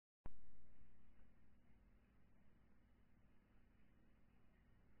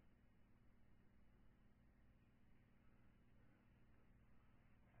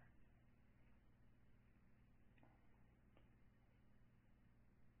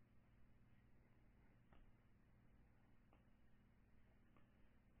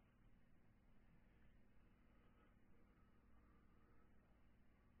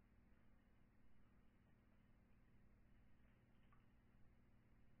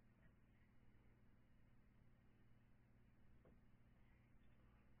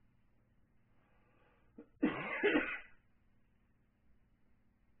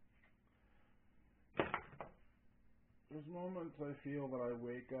There's moments I feel that I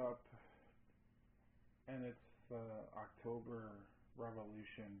wake up and it's the October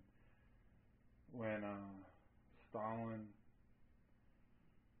Revolution when Stalin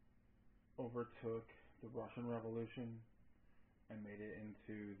overtook the Russian Revolution and made it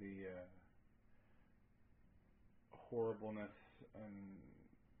into the horribleness and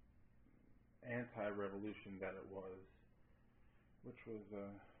anti-revolution that it was, which was,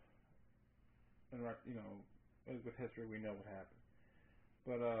 with history we know what happened.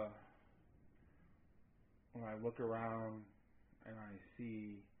 But when I look around and I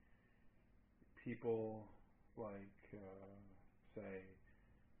see people like, say,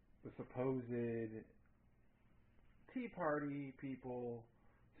 the supposed Tea Party people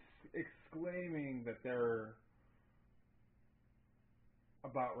exclaiming that they're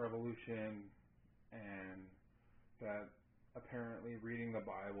about revolution and that apparently reading the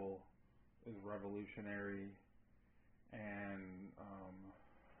Bible is revolutionary, and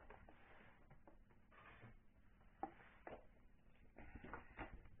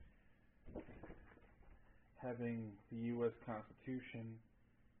having the U.S. Constitution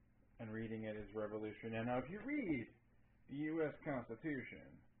and reading it is revolutionary. And now if you read the U.S. Constitution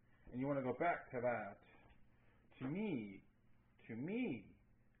and you want to go back to that, to me,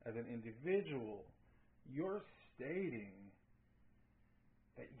 as an individual, you're stating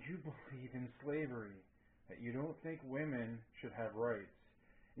that you believe in slavery, that you don't think women should have rights.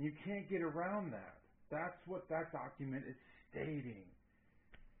 And you can't get around that. That's what that document is stating.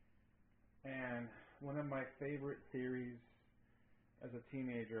 And one of my favorite theories as a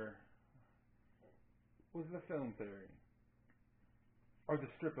teenager was the film theory, or the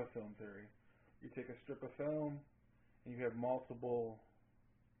strip of film theory. You take a strip of film and you have multiple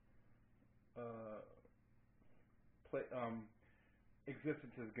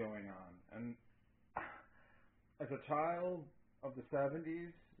existences going on. And as a child of the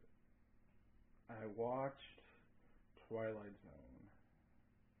 70s, I watched Twilight Zone.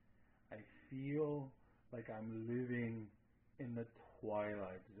 I feel like I'm living in the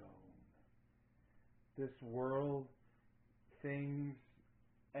Twilight Zone. This world, things,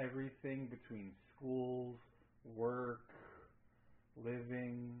 everything between schools, work,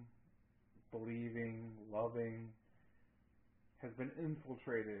 living, believing, loving, has been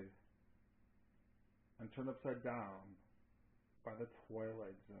infiltrated and turned upside down by the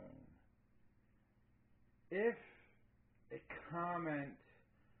Twilight Zone. If a comment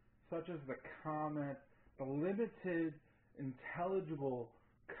such as the comment, the limited, intelligible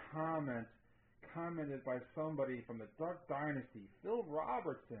comment commented by somebody from the Duck Dynasty, Phil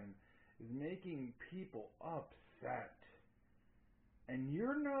Robertson, is making people upset. And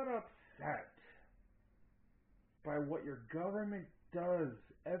you're not upset by what your government does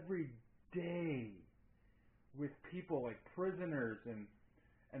every day with people like prisoners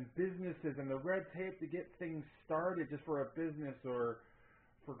and businesses and the red tape to get things started just for a business or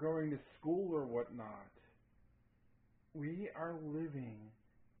for going to school or whatnot. We are living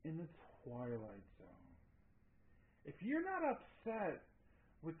in the Twilight Zone. If you're not upset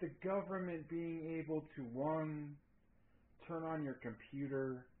with the government being able to, one, turn on your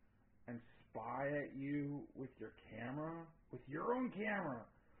computer and spy at you with your camera, with your own camera,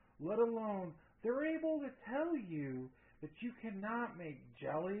 let alone they're able to tell you that you cannot make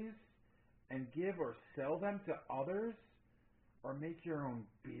jellies and give or sell them to others, or make your own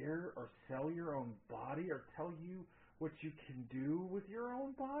beer, or sell your own body, or tell you what you can do with your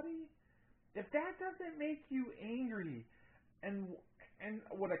own body? If that doesn't make you angry, and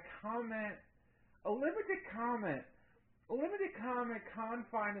what a limited comment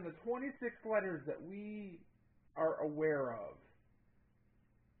confined in the 26 letters that we are aware of,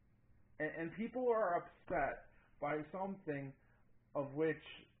 and people are upset by something of which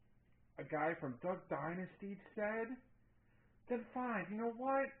a guy from Duck Dynasty said, then fine, you know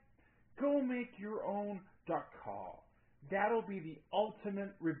what? Go make your own duck call. That'll be the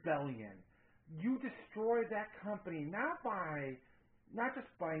ultimate rebellion. You destroy that company not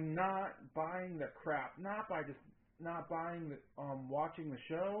just by not buying the crap, not by just not buying the watching the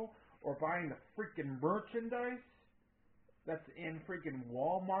show or buying the freaking merchandise that's in freaking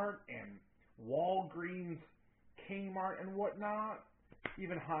Walmart and Walgreens, Kmart and whatnot,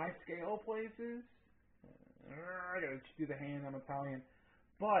 even high scale places. I gotta do the hand, I'm Italian.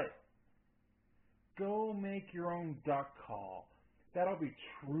 But go make your own duck call. That'll be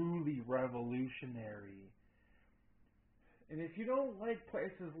truly revolutionary. And if you don't like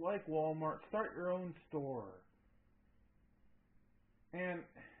places like Walmart, start your own store. And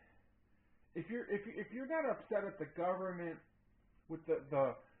if you're not upset at the government with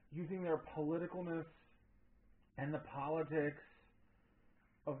the using their politicalness and the politics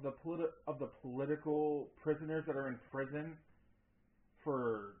of the political prisoners that are in prison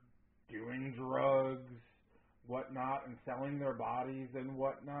for doing drugs, whatnot, and selling their bodies and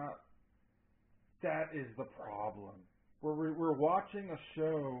whatnot, that is the problem. We're watching a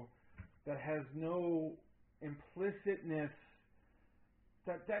show that has no implicitness.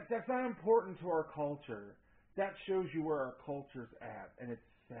 That's not important to our culture. That shows you where our culture's at, and it's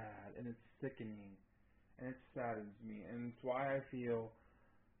sad, and it's sickening, and it saddens me, and it's why I feel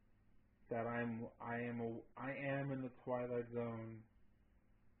that I am in the Twilight Zone.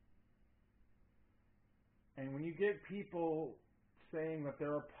 And when you get people saying that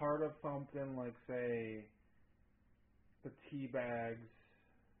they're a part of something like, say, the tea bags,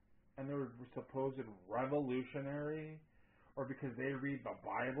 and they're supposed revolutionary, or because they read the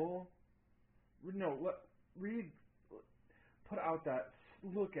Bible, put out that,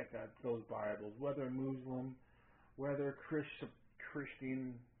 look at those Bibles, whether Muslim, whether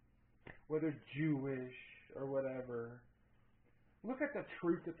Christian, whether Jewish, or whatever. Look at the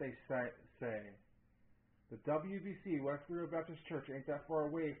truth that they say. The WBC, Westboro Baptist Church, ain't that far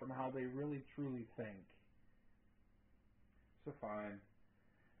away from how they really truly think. So fine.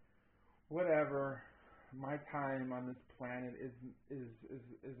 Whatever. My time on this planet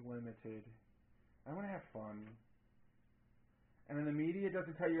is limited. I want to have fun. And then the media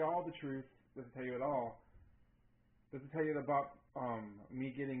doesn't tell you all the truth. Doesn't tell you at all. Doesn't tell you about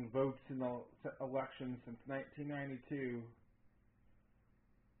me getting votes in the election since 1992.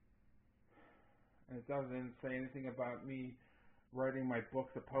 And it doesn't say anything about me writing my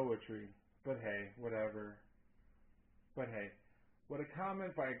books of poetry. But hey, whatever. But hey, would a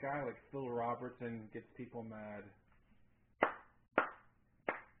comment by a guy like Phil Robertson gets people mad?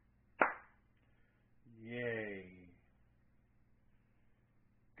 Yay.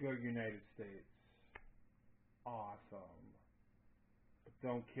 Go United States. Awesome. But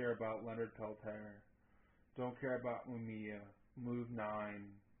don't care about Leonard Peltier. Don't care about Mumia. Move 9.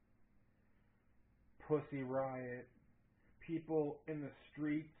 Pussy Riot. People in the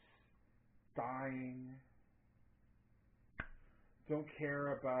streets dying. Don't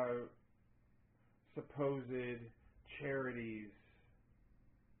care about supposed charities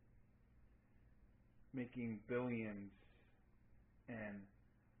making billions, and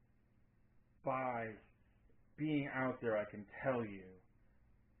by being out there, I can tell you,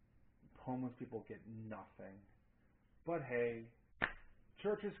 homeless people get nothing. But hey,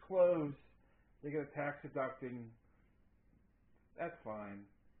 churches close, they get a tax deducting. That's fine.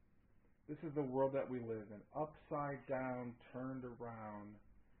 This is the world that we live in. Upside down, turned around.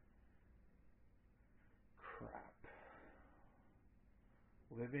 Crap.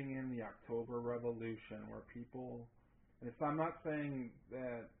 Living in the October Revolution where people... And if I'm not saying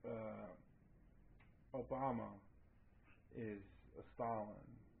that Obama is a Stalin.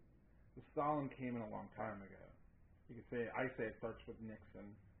 The Stalin came in a long time ago. You could say, I say it starts with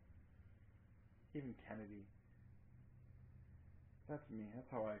Nixon. Even Kennedy. That's me. That's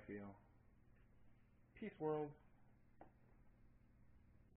how I feel. Peace, world.